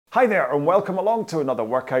Hi there and welcome along to another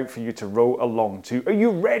workout for you to row along to. Are you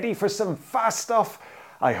ready for some fast stuff?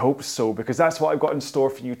 I hope so, because that's what I've got in store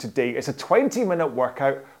for you today. It's a 20-minute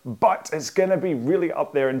workout, but it's gonna be really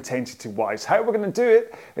up there intensity-wise. How we're gonna do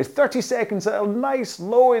it is 30 seconds at a nice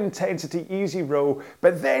low intensity, easy row,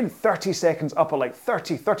 but then 30 seconds up at like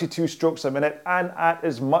 30, 32 strokes a minute and at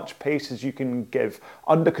as much pace as you can give.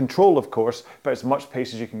 Under control, of course, but as much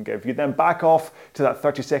pace as you can give. You then back off to that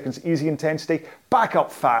 30 seconds easy intensity, back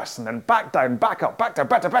up fast, and then back down, back up, back down,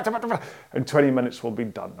 back down, back down, back down, and 20 minutes will be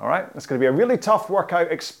done, all right? It's gonna be a really tough workout.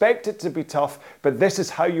 Expect it to be tough, but this is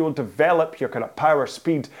how you'll develop your kind of power,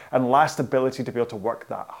 speed, and last ability to be able to work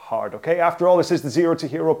that hard, okay? After all, this is the Zero to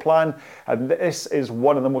Hero plan, and this is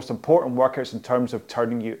one of the most important workouts in terms of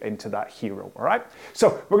turning you into that hero, all right?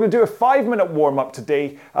 So we're gonna do a 5-minute warm-up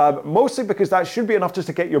today, mostly because that should be enough just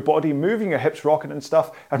to get your body moving, your hips rocking and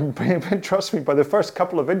stuff, and trust me, by the first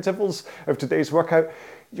couple of intervals of today's workout,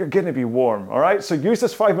 you're gonna be warm, all right? So use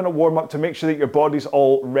this 5-minute warm-up to make sure that your body's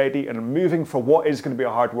all ready and moving for what is gonna be a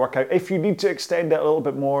hard workout. If you need to extend it a little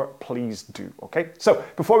bit more, please do, okay? So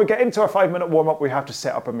before we get into our 5-minute warm-up, we have to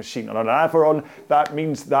set up a machine. And on an Avaron, that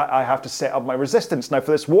means that I have to set up my resistance. Now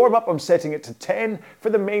for this warm-up, I'm setting it to 10. For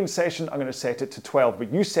the main session, I'm gonna set it to 12,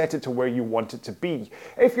 but you set it to where you want it to be.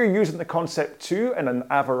 If you're using the Concept 2 and an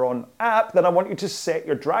Avaron app, then I want you to set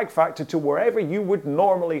your drag factor to wherever you would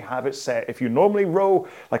normally have it set. If you normally row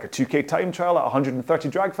like a 2K time trial at 130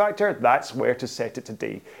 drag factor, that's where to set it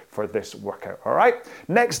today for this workout, all right?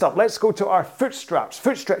 Next up, let's go to our foot straps,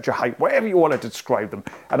 foot stretcher height, whatever you want to describe them.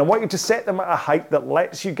 And I want you to set them at a height that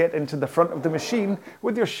lets you get into the front of the machine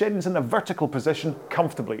with your shins in a vertical position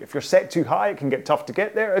comfortably. If you're set too high, it can get tough to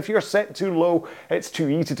get there. If you're set too low, it's too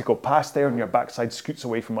easy to go past there and your backside scoots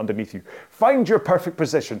away from underneath you. Find your perfect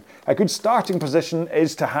position. A good starting position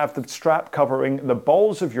is to have the strap covering the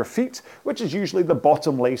balls of your feet, which is usually the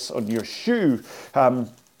bottom lace on your shoe.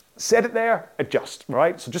 Set it there, adjust,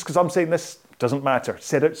 right? So just because I'm saying this doesn't matter.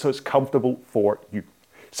 Set it so it's comfortable for you.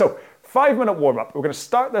 So 5-minute warm-up. We're going to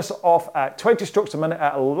start this off at 20 strokes a minute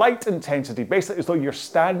at a light intensity, basically as though you're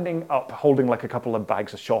standing up holding like a couple of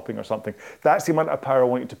bags of shopping or something. That's the amount of power I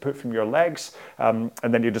want you to put from your legs, and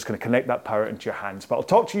then you're just going to connect that power into your hands. But I'll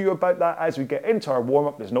talk to you about that as we get into our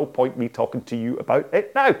warm-up. There's no point me talking to you about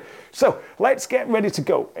it now. So let's get ready to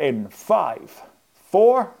go in 5,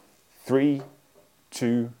 4, 3,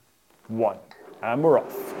 2, 1, and we're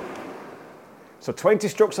off. So 20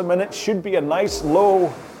 strokes a minute should be a nice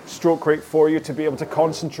low stroke rate for you to be able to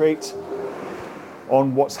concentrate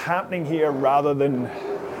on what's happening here rather than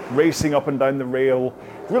racing up and down the rail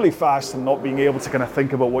really fast and not being able to kind of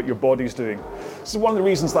think about what your body's doing. This is one of the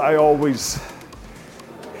reasons that I always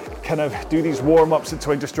kind of do these warm-ups at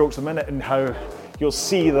 20 strokes a minute, and how you'll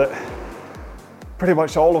see that pretty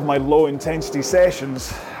much all of my low intensity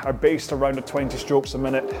sessions are based around a 20 strokes a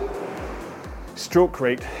minute stroke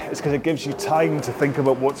rate. It's because it gives you time to think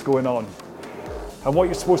about what's going on. And what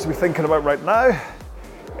you're supposed to be thinking about right now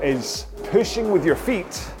is pushing with your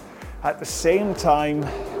feet at the same time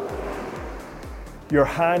your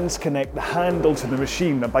hands connect the handle to the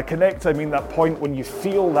machine. And by connect, I mean that point when you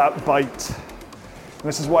feel that bite. And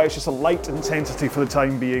this is why it's just a light intensity for the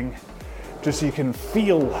time being, just so you can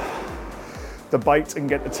feel the bite and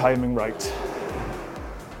get the timing right.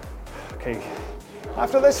 Okay,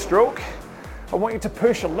 after this stroke, I want you to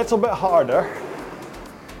push a little bit harder,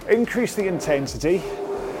 increase the intensity,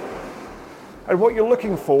 and what you're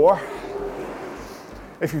looking for,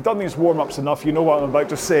 if you've done these warm-ups enough, you know what I'm about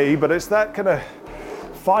to say, but it's that kind of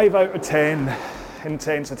 5 out of 10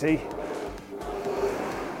 intensity,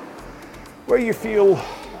 where you feel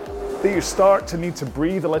that you start to need to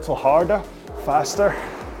breathe a little harder, faster,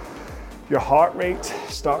 your heart rate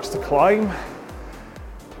starts to climb.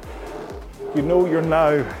 You know you're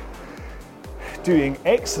now doing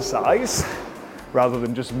exercise rather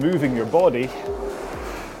than just moving your body,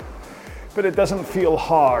 but it doesn't feel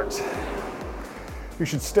hard. You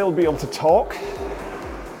should still be able to talk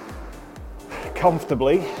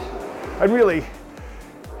comfortably, and really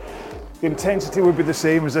the intensity would be the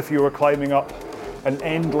same as if you were climbing up an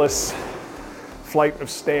endless flight of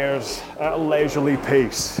stairs at a leisurely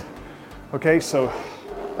pace. Okay, so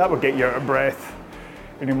that would get you out of breath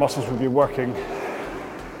and your muscles would be working,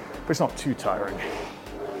 but it's not too tiring.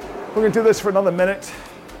 We're going to do this for another minute,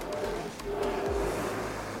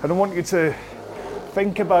 and I want you to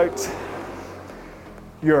think about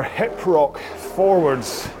your hip rock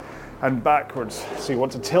forwards and backwards. So you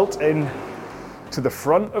want to tilt in to the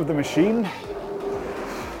front of the machine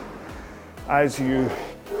as you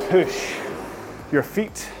push your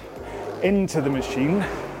feet into the machine,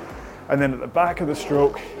 and then at the back of the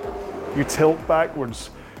stroke, you tilt backwards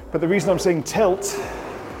But the reason I'm saying tilt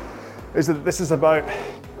is that this is about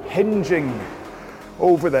hinging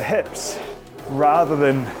over the hips rather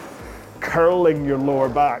than curling your lower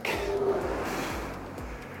back.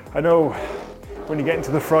 I know when you get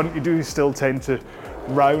into the front, you do still tend to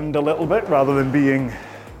round a little bit rather than being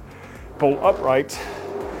bolt upright,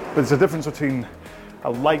 but there's a difference between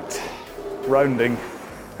a light rounding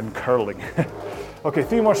and curling. Okay,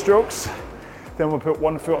 3 more strokes, then we'll put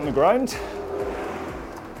one foot on the ground.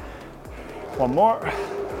 One more.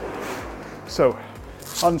 So,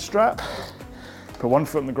 unstrap, put one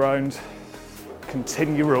foot on the ground,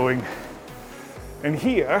 continue rowing. And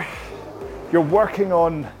here, you're working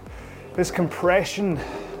on this compression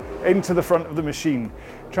into the front of the machine,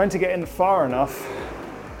 trying to get in far enough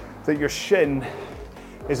that your shin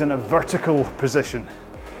is in a vertical position.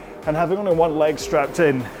 And having only one leg strapped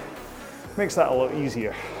in makes that a lot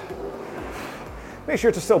easier. Make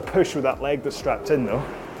sure to still push with that leg that's strapped in though.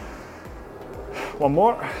 One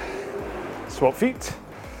more. Swap feet.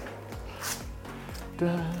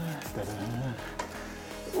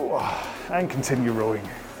 And continue rowing.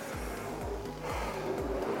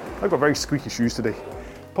 I've got very squeaky shoes today.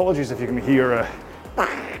 Apologies if you can hear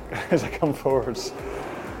as I come forwards.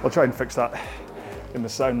 I'll try and fix that in the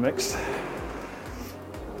sound mix.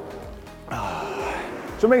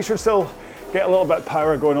 So make sure to still get a little bit of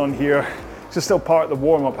power going on here. It's still part of the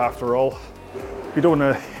warm-up after all. You don't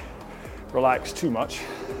want to relax too much.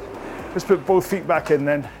 Just put both feet back in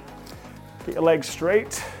then. Get your legs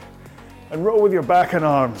straight and roll with your back and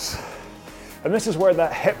arms. And this is where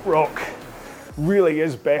that hip rock really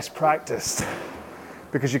is best practiced,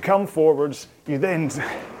 because you come forwards, you then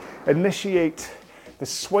initiate the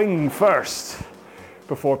swing first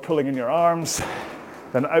before pulling in your arms,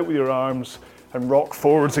 then out with your arms and rock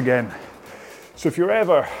forwards again. So if you're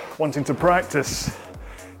ever wanting to practice,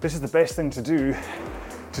 this is the best thing to do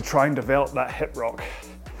to try and develop that hip rock.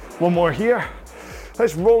 One more here.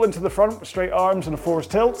 Let's roll into the front with straight arms and a forward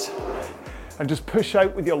tilt and just push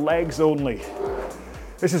out with your legs only.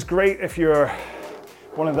 This is great if you're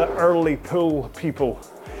one of the early pull people.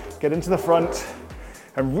 Get into the front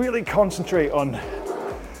and really concentrate on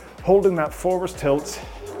holding that forward tilt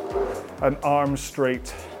and arms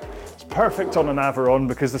straight. It's perfect on an Aviron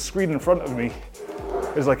because the screen in front of me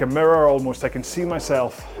is like a mirror almost. I can see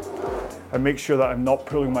myself and make sure that I'm not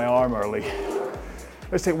pulling my arm early.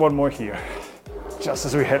 Let's take one more here, just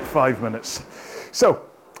as we hit 5 minutes. So,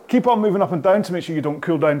 keep on moving up and down to make sure you don't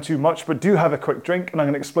cool down too much, but do have a quick drink, and I'm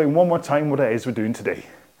going to explain one more time what it is we're doing today.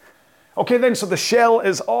 Okay then, so the shell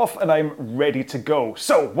is off and I'm ready to go.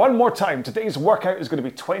 So one more time, today's workout is going to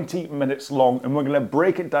be 20 minutes long and we're going to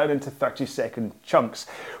break it down into 30-second chunks.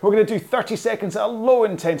 We're going to do 30 seconds at a low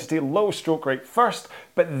intensity, low stroke rate first,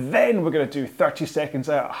 but then we're going to do 30 seconds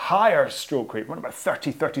at a higher stroke rate, around about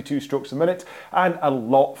 30, 32 strokes a minute, and a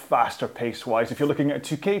lot faster pace-wise. If you're looking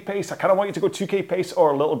at a 2K pace, I kind of want you to go 2K pace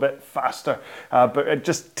or a little bit faster, but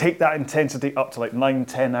just take that intensity up to like 9,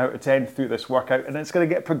 10 out of 10 through this workout, and it's going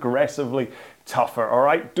to get progressively tougher, all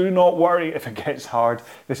right? Do not worry if it gets hard.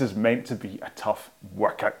 This is meant to be a tough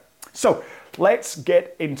workout. So let's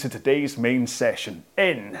get into today's main session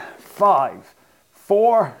in 5,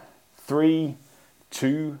 4, 3,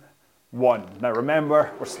 2, 1. Now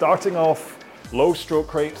remember, we're starting off low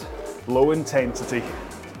stroke rate, low intensity.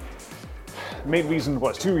 Main reason,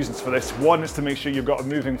 well, there's two reasons for this. One is to make sure you've got a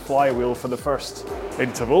moving flywheel for the first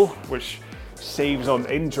interval, which saves on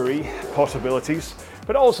injury possibilities,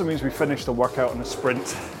 but it also means we finish the workout on a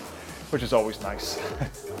sprint, which is always nice.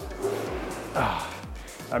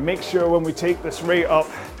 And make sure when we take this rate up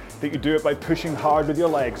that you do it by pushing hard with your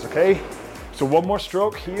legs, okay? So one more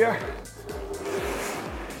stroke here.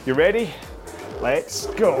 You ready? Let's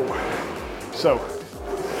go. So,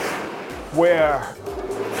 where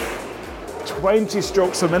 20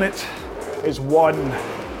 strokes a minute is one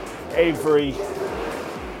every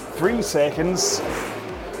 3 seconds,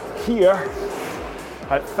 here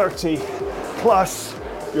at 30 plus,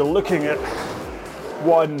 you're looking at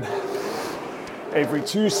one every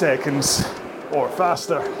 2 seconds or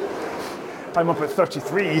faster. I'm up at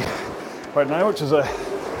 33 right now, which is a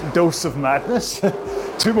dose of madness.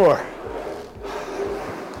 2 more.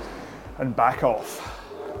 And back off.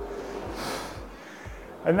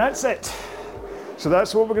 And that's it. So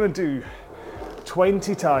that's what we're going to do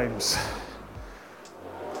 20 times.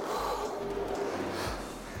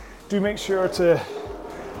 Do make sure to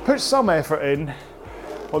put some effort in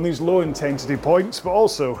on these low intensity points, but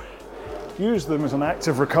also use them as an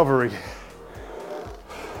active recovery.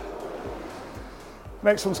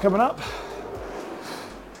 Next one's coming up.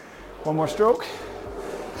 One more stroke.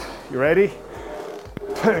 You ready?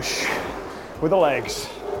 Push with the legs.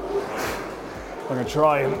 I'm gonna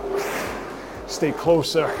try and stay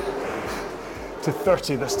closer to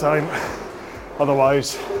 30 this time.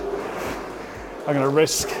 Otherwise, I'm gonna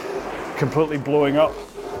risk completely blowing up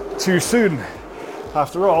too soon.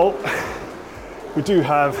 After all, we do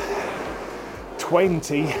have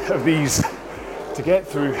 20 of these to get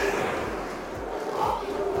through.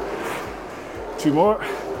 2 more,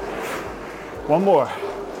 1 more.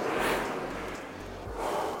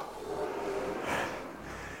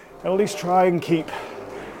 At least try and keep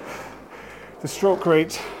the stroke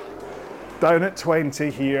rate down at 20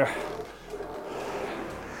 here.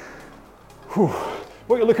 Whew.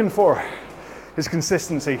 What you're looking for is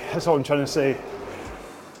consistency. That's all I'm trying to say.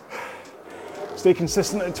 Stay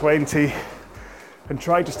consistent at 20 and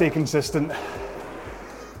try to stay consistent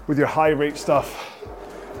with your high rate stuff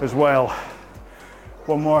as well.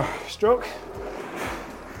 1 more stroke.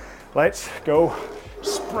 Let's go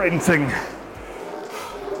sprinting.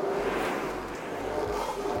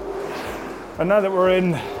 And now that we're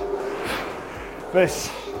in this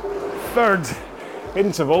 3rd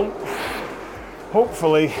interval,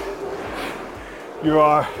 hopefully you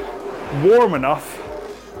are warm enough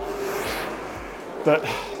that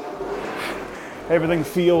everything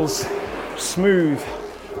feels smooth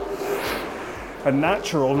and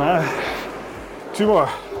natural now. 2 more.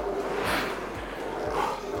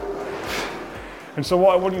 And so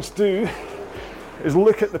what I want you to do is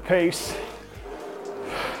look at the pace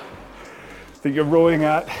that you're rowing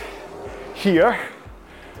at here.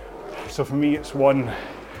 So for me it's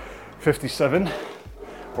 1:57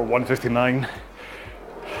 or 1:59.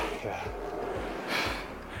 Yeah.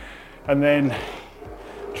 And then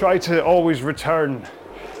try to always return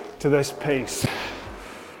to this pace.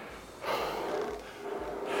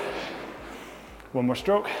 1 more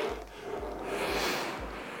stroke.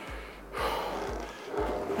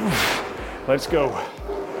 Let's go.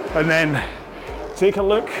 And then take a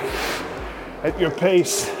look at your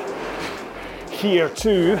pace here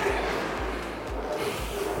too.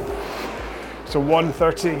 So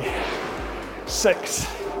 1:36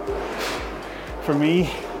 for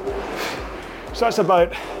me. So that's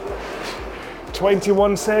about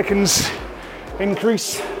 21 seconds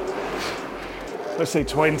increase. Let's say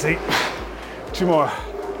 20. 2 more.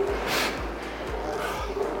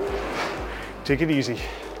 Take it easy.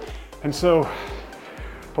 And so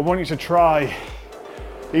I want you to try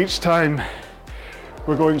each time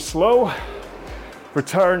we're going slow,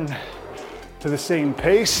 return to the same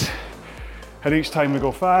pace, and each time we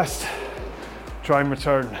go fast, try and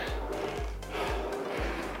return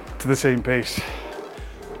to the same pace.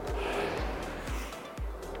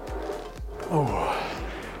 Oh,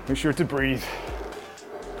 make sure to breathe.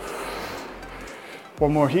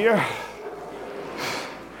 1 more here,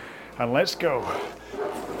 and let's go.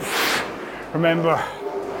 Remember,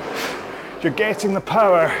 you're getting the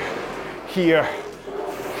power here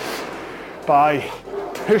by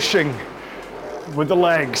pushing with the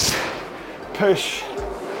legs. Push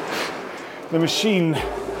the machine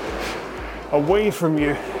away from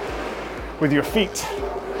you with your feet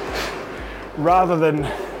rather than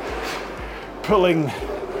pulling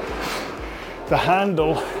the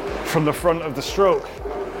handle from the front of the stroke.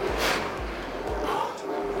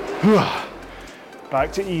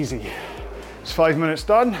 Back to easy. It's 5 minutes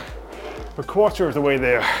done. We're 1/4 of the way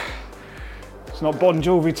there. It's not Bon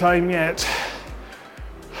Jovi time yet.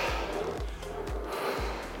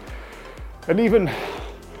 And even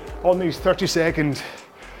on these 30-second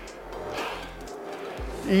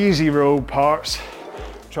easy row parts,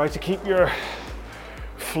 try to keep your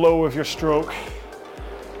flow of your stroke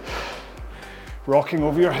rocking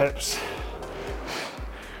over your hips.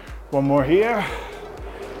 1 more here.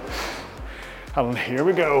 And here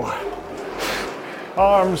we go.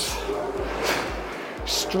 Arms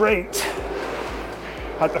straight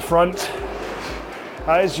at the front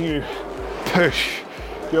as you push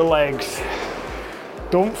your legs.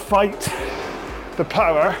 Don't fight the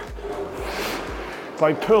power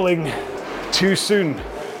by pulling too soon.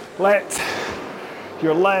 Let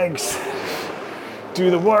your legs do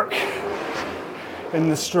the work in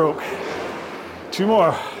the stroke. 2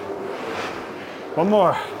 more. 1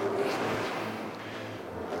 more.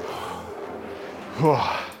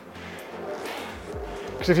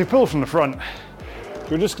 Because if you pull from the front,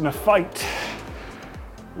 you're just going to fight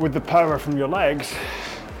with the power from your legs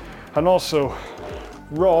and also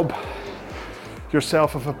rob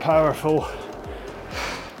yourself of a powerful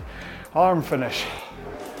arm finish.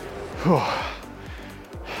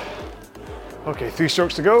 Okay, 3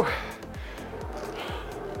 strokes to go.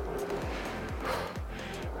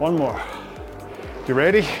 1 more. You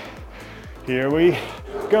ready? Here we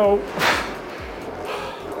go.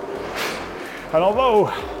 And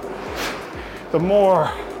although the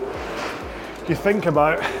more you think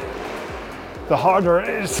about, the harder it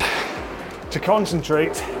is to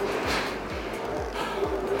concentrate,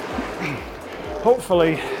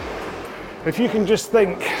 hopefully, if you can just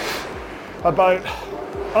think about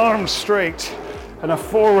arms straight and a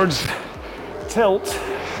forwards tilt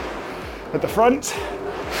at the front.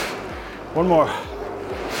 One more.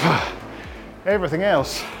 Everything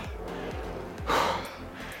else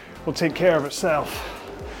will take care of itself.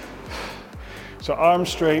 So arms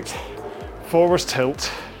straight, forwards tilt,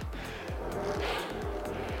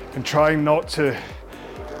 and trying not to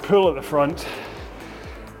pull at the front,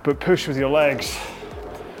 but push with your legs.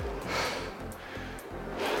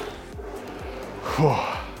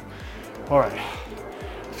 All right,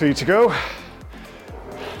 3 to go.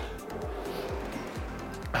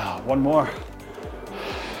 One more.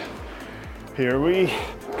 Here we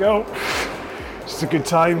go. It's a good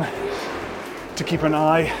time to keep an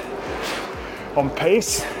eye on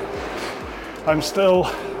pace. I'm still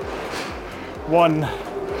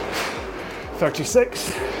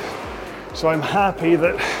 1:36, so I'm happy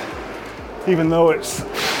that even though it's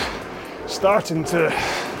starting to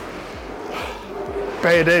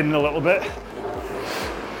bed in a little bit,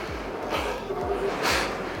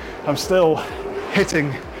 I'm still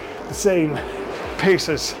hitting the same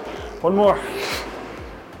paces. One more.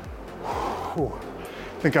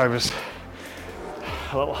 I think I was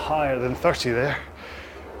a little higher than 30 there.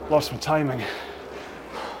 Lost my timing.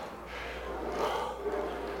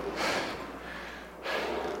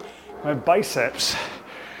 My biceps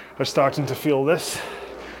are starting to feel this,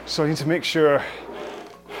 so I need to make sure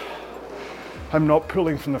I'm not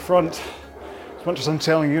pulling from the front. As much as I'm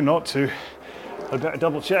telling you not to, I better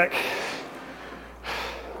double check.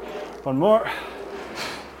 One more.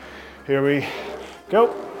 Here we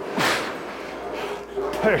go.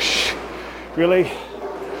 Push. Really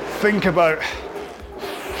think about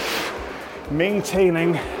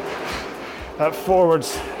maintaining that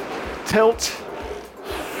forwards tilt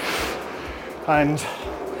and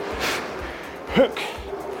hook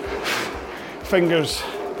fingers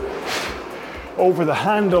over the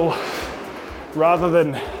handle rather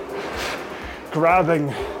than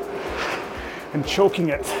grabbing and choking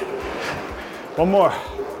it. One more.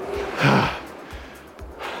 I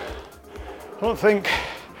don't think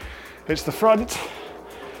it's the front.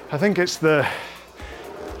 I think it's the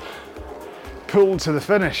pull to the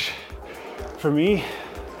finish for me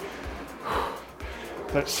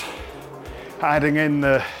that's adding in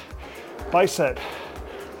the bicep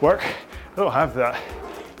work. I don't have that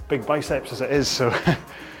big biceps as it is, so.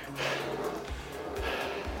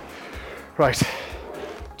 Right,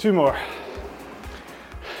 2 more.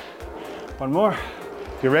 One more.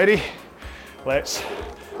 You ready? Let's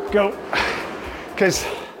go. Because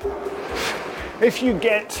if you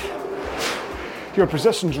get your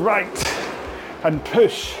positions right and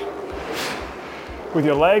push with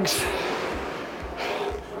your legs,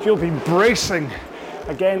 you'll be bracing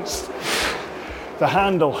against the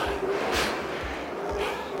handle.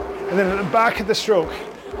 And then at the back of the stroke,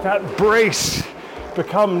 that brace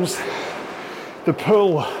becomes the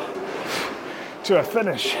pull to a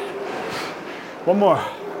finish. One more.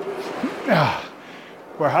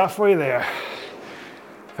 We're halfway there.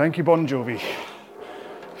 Thank you, Bon Jovi.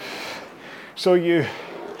 So you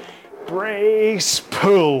brace,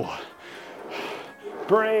 pull,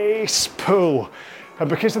 brace, pull. And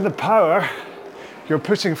because of the power you're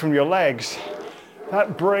putting from your legs,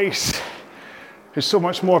 that brace is so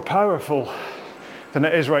much more powerful than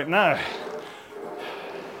it is right now.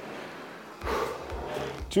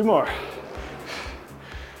 2 more.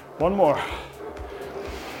 1 more.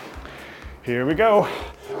 Here we go.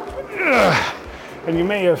 And you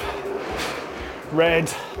may have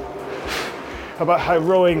read about how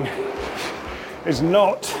rowing is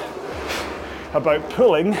not about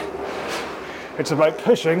pulling, it's about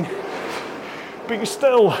pushing, but you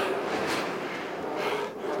still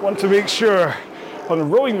want to make sure, on a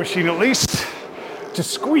rowing machine at least, to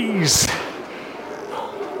squeeze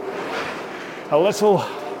a little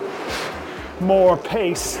more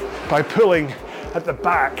pace by pulling at the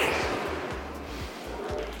back.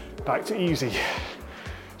 Back to easy.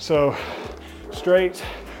 So straight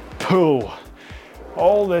pull.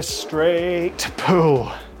 All this straight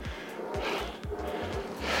pull.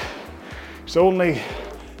 It's only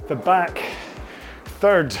the back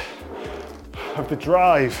third of the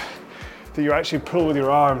drive that you actually pull with your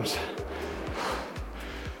arms.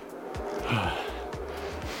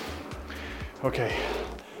 Okay,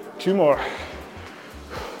 2 more.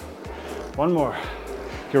 1 more.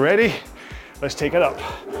 You ready? Let's take it up.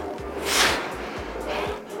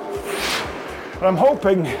 And I'm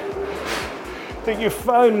hoping that you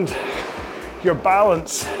found your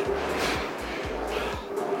balance,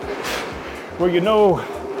 where you know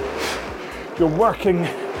you're working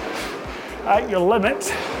at your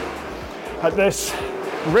limit at this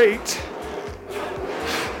rate,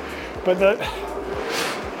 but that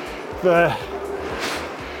the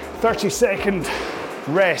 30-second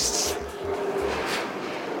rests,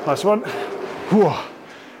 last one,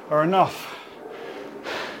 are enough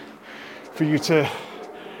for you to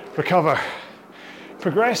recover.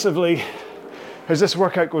 Progressively, as this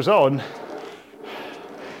workout goes on,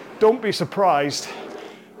 don't be surprised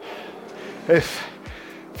if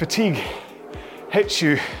fatigue hits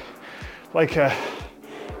you like a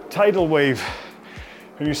tidal wave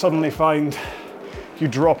and you suddenly find you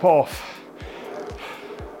drop off.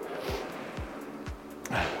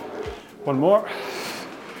 One more.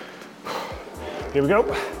 Here we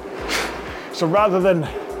go. So rather than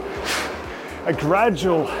a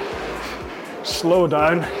gradual slow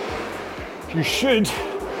down, you should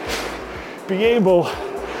be able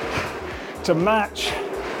to match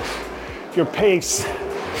your pace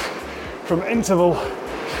from interval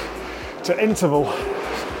to interval,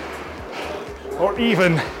 or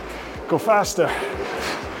even go faster.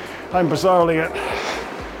 I'm bizarrely at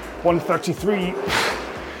 133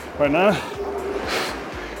 right now.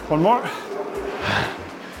 One more.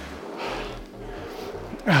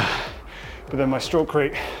 But then my stroke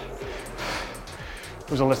rate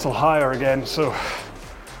was a little higher again, so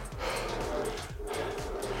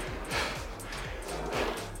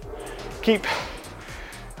keep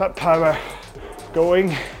that power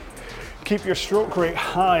going. Keep your stroke rate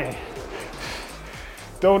high.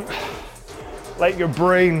 Don't let your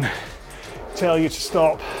brain tell you to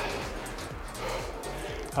stop.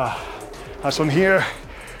 That's one here.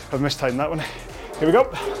 I've mistimed that one. Here we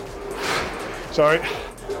go. Sorry.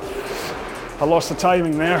 I lost the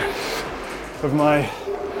timing there of my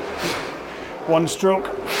one stroke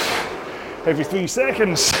every 3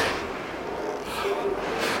 seconds.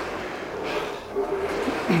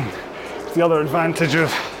 The other advantage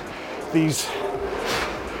of these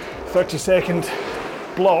 30-second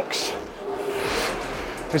blocks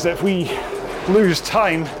is that if we lose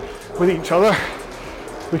time with each other,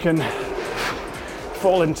 we can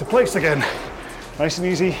fall into place again. Nice and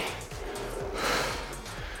easy.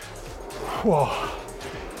 Whoa.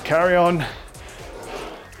 Carry on,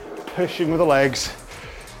 pushing with the legs.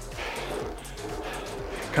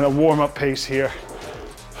 Kind of warm up pace here.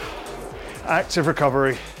 Active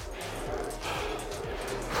recovery.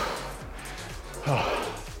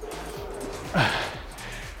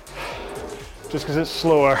 Just because it's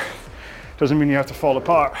slower doesn't mean you have to fall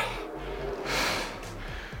apart.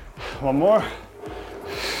 One more.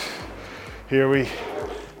 Here we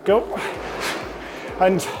go.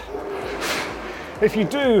 And if you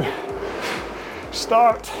do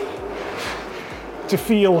start to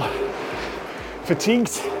feel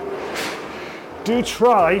fatigued, do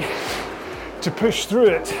try to push through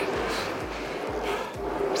it.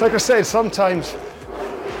 It's like I said, sometimes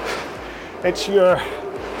it's your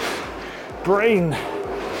brain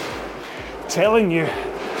telling you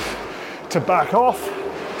to back off.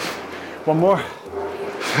 One more.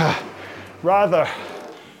 Rather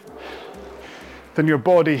than your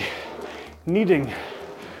body needing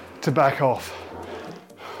to back off.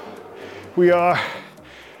 We are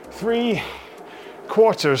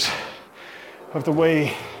 3/4 of the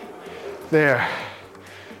way there.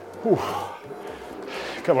 Whew.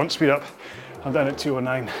 Come on, speed up. I'm down at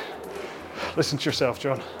 209. Listen to yourself,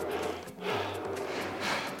 John.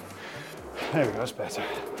 There we go, that's better.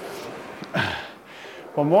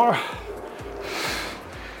 One more.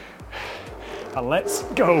 And let's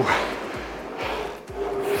go.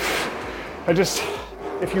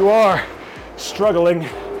 If you are struggling,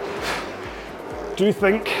 do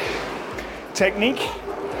think technique,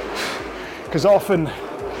 because often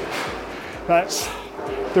that's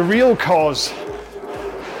the real cause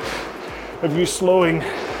of you slowing.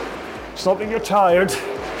 It's not that you're tired,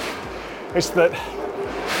 it's that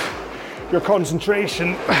your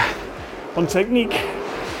concentration on technique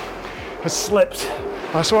has slipped.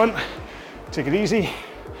 Last one, take it easy.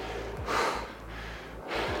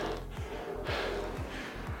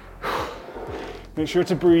 Make sure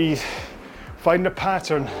to breathe. Find a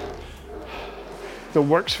pattern that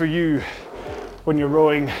works for you when you're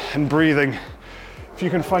rowing and breathing. If you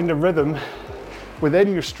can find a rhythm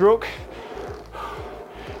within your stroke,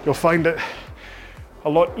 you'll find it a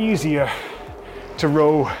lot easier to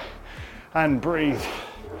row and breathe.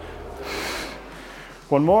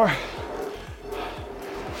 One more.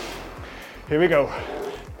 Here we go.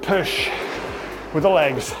 Push with the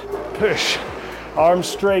legs. Push Arms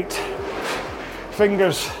straight,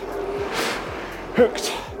 fingers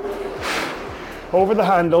hooked over the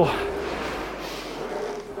handle,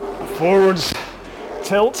 forwards,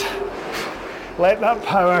 tilt, let that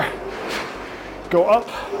power go up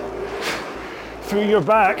through your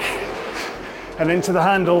back and into the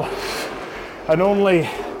handle, and only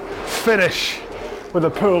finish with a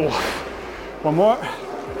pull. One more.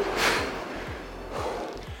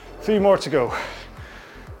 3 more to go.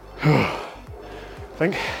 I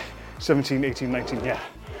think 17, 18, 19, yeah.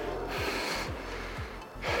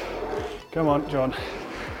 Come on, John.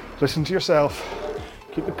 Listen to yourself.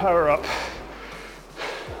 Keep the power up.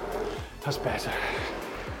 That's better.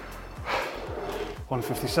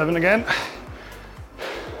 157 again.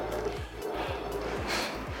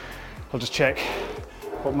 I'll just check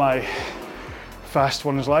what my fast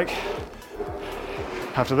one is like.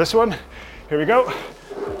 After this one, here we go.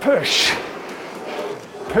 Push.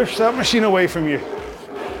 Push that machine away from you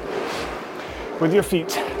with your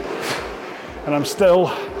feet. And I'm still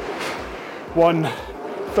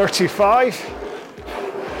 135.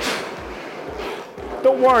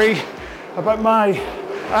 Don't worry about my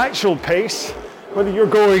actual pace, whether you're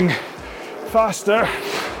going faster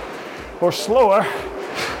or slower.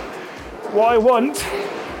 What I want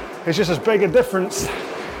is just as big a difference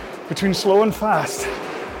between slow and fast.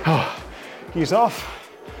 Oh, ease off.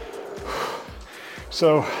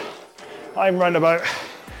 So I'm round about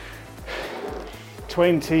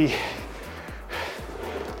 20,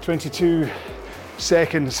 22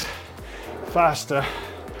 seconds faster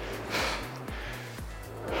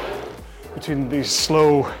between these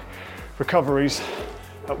slow recoveries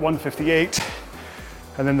at 158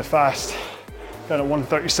 and then the fast down at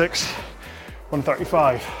 136,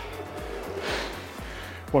 135.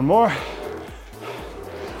 One more.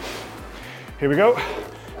 Here we go.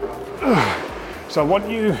 So I want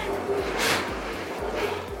you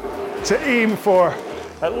to aim for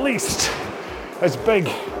at least as big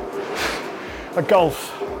a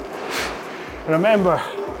gulf. And remember,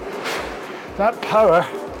 that power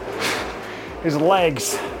is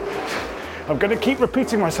legs. I'm going to keep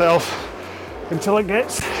repeating myself until it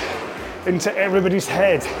gets into everybody's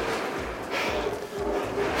head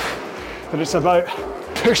that it's about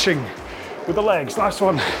pushing with the legs. Last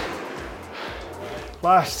one.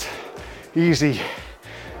 Last. Easy.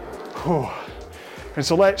 Oh. And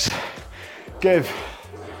so let's give,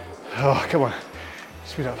 oh, come on,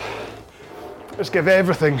 speed up. Let's give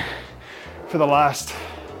everything for the last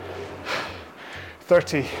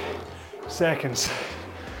 30 seconds.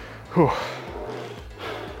 Whew.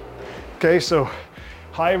 Okay, so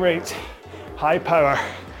high rate, high power,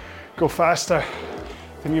 go faster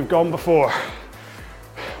than you've gone before.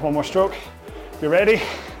 One more stroke. You ready?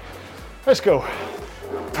 Let's go.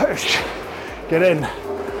 Push. Get in.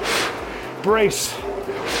 Brace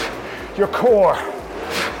your core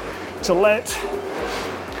to let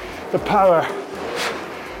the power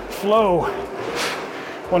flow.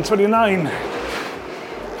 129.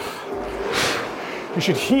 You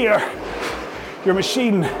should hear your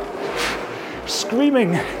machine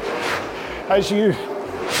screaming as you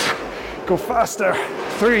go faster.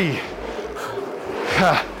 3.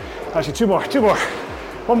 Actually, two more.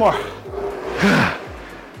 One more.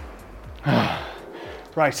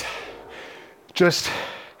 Right. Just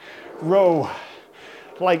row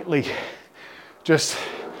lightly. Just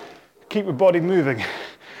keep your body moving.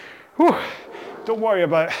 Whew. Don't worry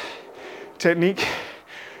about technique.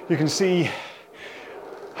 You can see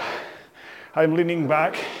I'm leaning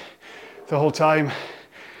back the whole time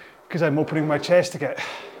because I'm opening my chest to get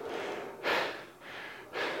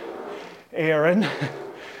air in. I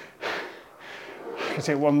can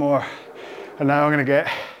take one more, and now I'm going to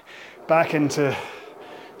get back into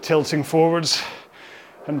tilting forwards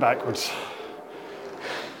and backwards.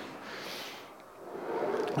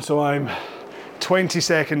 So I'm 20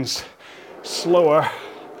 seconds slower,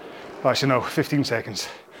 actually no, 15 seconds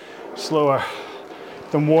slower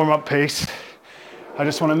than warm-up pace. I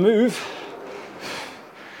just want to move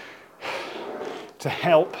to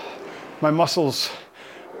help my muscles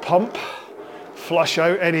pump, flush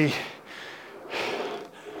out any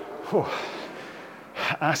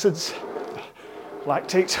acids,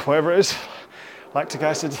 lactate, whatever it is, lactic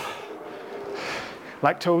acid,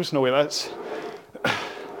 lactose, no way that's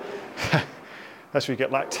where you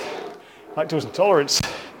get lactose intolerance.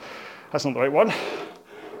 That's not the right one.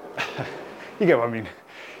 You get what I mean.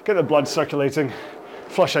 Get the blood circulating,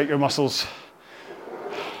 flush out your muscles,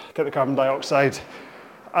 get the carbon dioxide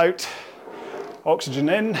out, oxygen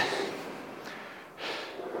in,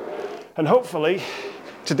 and hopefully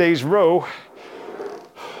today's row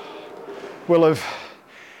will have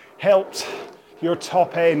helped your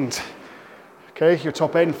top end, okay, your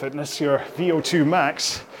top end fitness, your VO2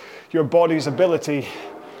 max, your body's ability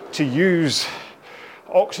to use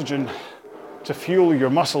oxygen to fuel your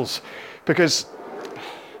muscles. Because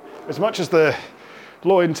as much as the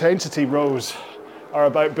low intensity rows are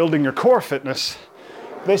about building your core fitness,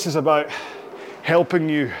 this is about helping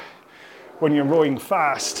you when you're rowing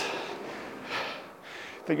fast,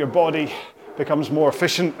 that your body becomes more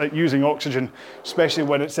efficient at using oxygen, especially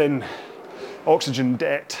when it's in oxygen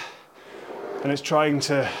debt and it's trying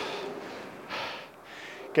to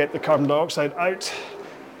get the carbon dioxide out,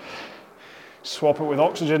 swap it with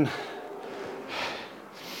oxygen.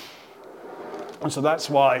 And so that's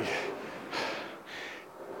why,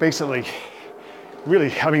 basically,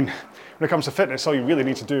 really, I mean, when it comes to fitness, all you really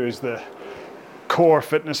need to do is the core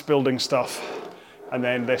fitness building stuff, and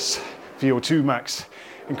then this VO2 max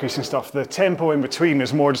increasing stuff. The tempo in between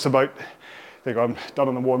is more just about, there you go, I'm done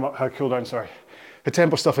on the warm up, cool down, sorry. The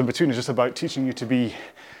tempo stuff in between is just about teaching you to be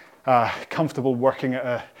comfortable working at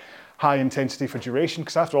a high intensity for duration,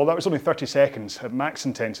 because after all, that was only 30 seconds at max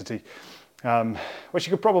intensity, which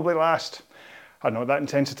you could probably last, I don't know, that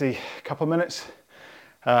intensity, a couple of minutes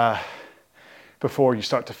before you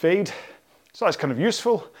start to fade. So that's kind of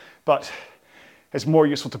useful, but it's more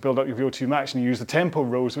useful to build up your VO2 max and you use the tempo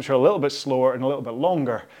rows, which are a little bit slower and a little bit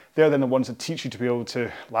longer. They're then the ones that teach you to be able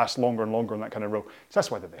to last longer and longer in that kind of row. So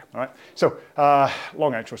that's why they're there, all right? So,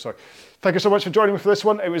 long outro, sorry. Thank you so much for joining me for this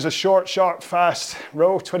one. It was a short, sharp, fast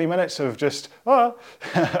row, 20 minutes of just, and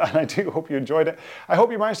I do hope you enjoyed it. I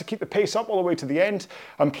hope you managed to keep the pace up all the way to the end.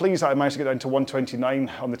 I'm pleased that I managed to get down to 129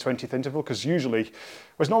 on the 20th interval, because usually, it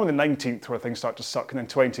was normally the 19th where things start to suck, and then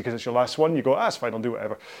 20, because it's your last one, you go, it's fine, I'll do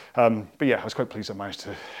whatever. But yeah, I was quite pleased I managed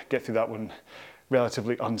to get through that one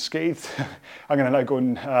relatively unscathed. I'm gonna now go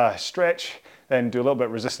and stretch, then do a little bit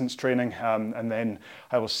of resistance training, and then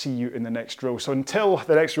I will see you in the next row. So until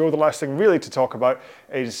the next row, the last thing really to talk about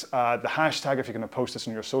is the hashtag, if you're gonna post this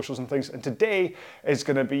on your socials and things. And today is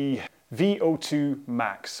gonna be VO2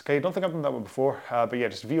 max. Okay, I don't think I've done that one before, but yeah,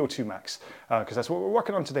 just VO2 max, because that's what we're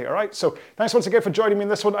working on today, all right? So thanks once again for joining me in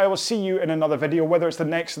this one. I will see you in another video, whether it's the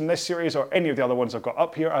next in this series or any of the other ones I've got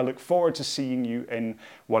up here. I look forward to seeing you in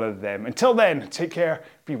one of them. Until then, take care,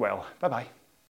 be well, bye-bye.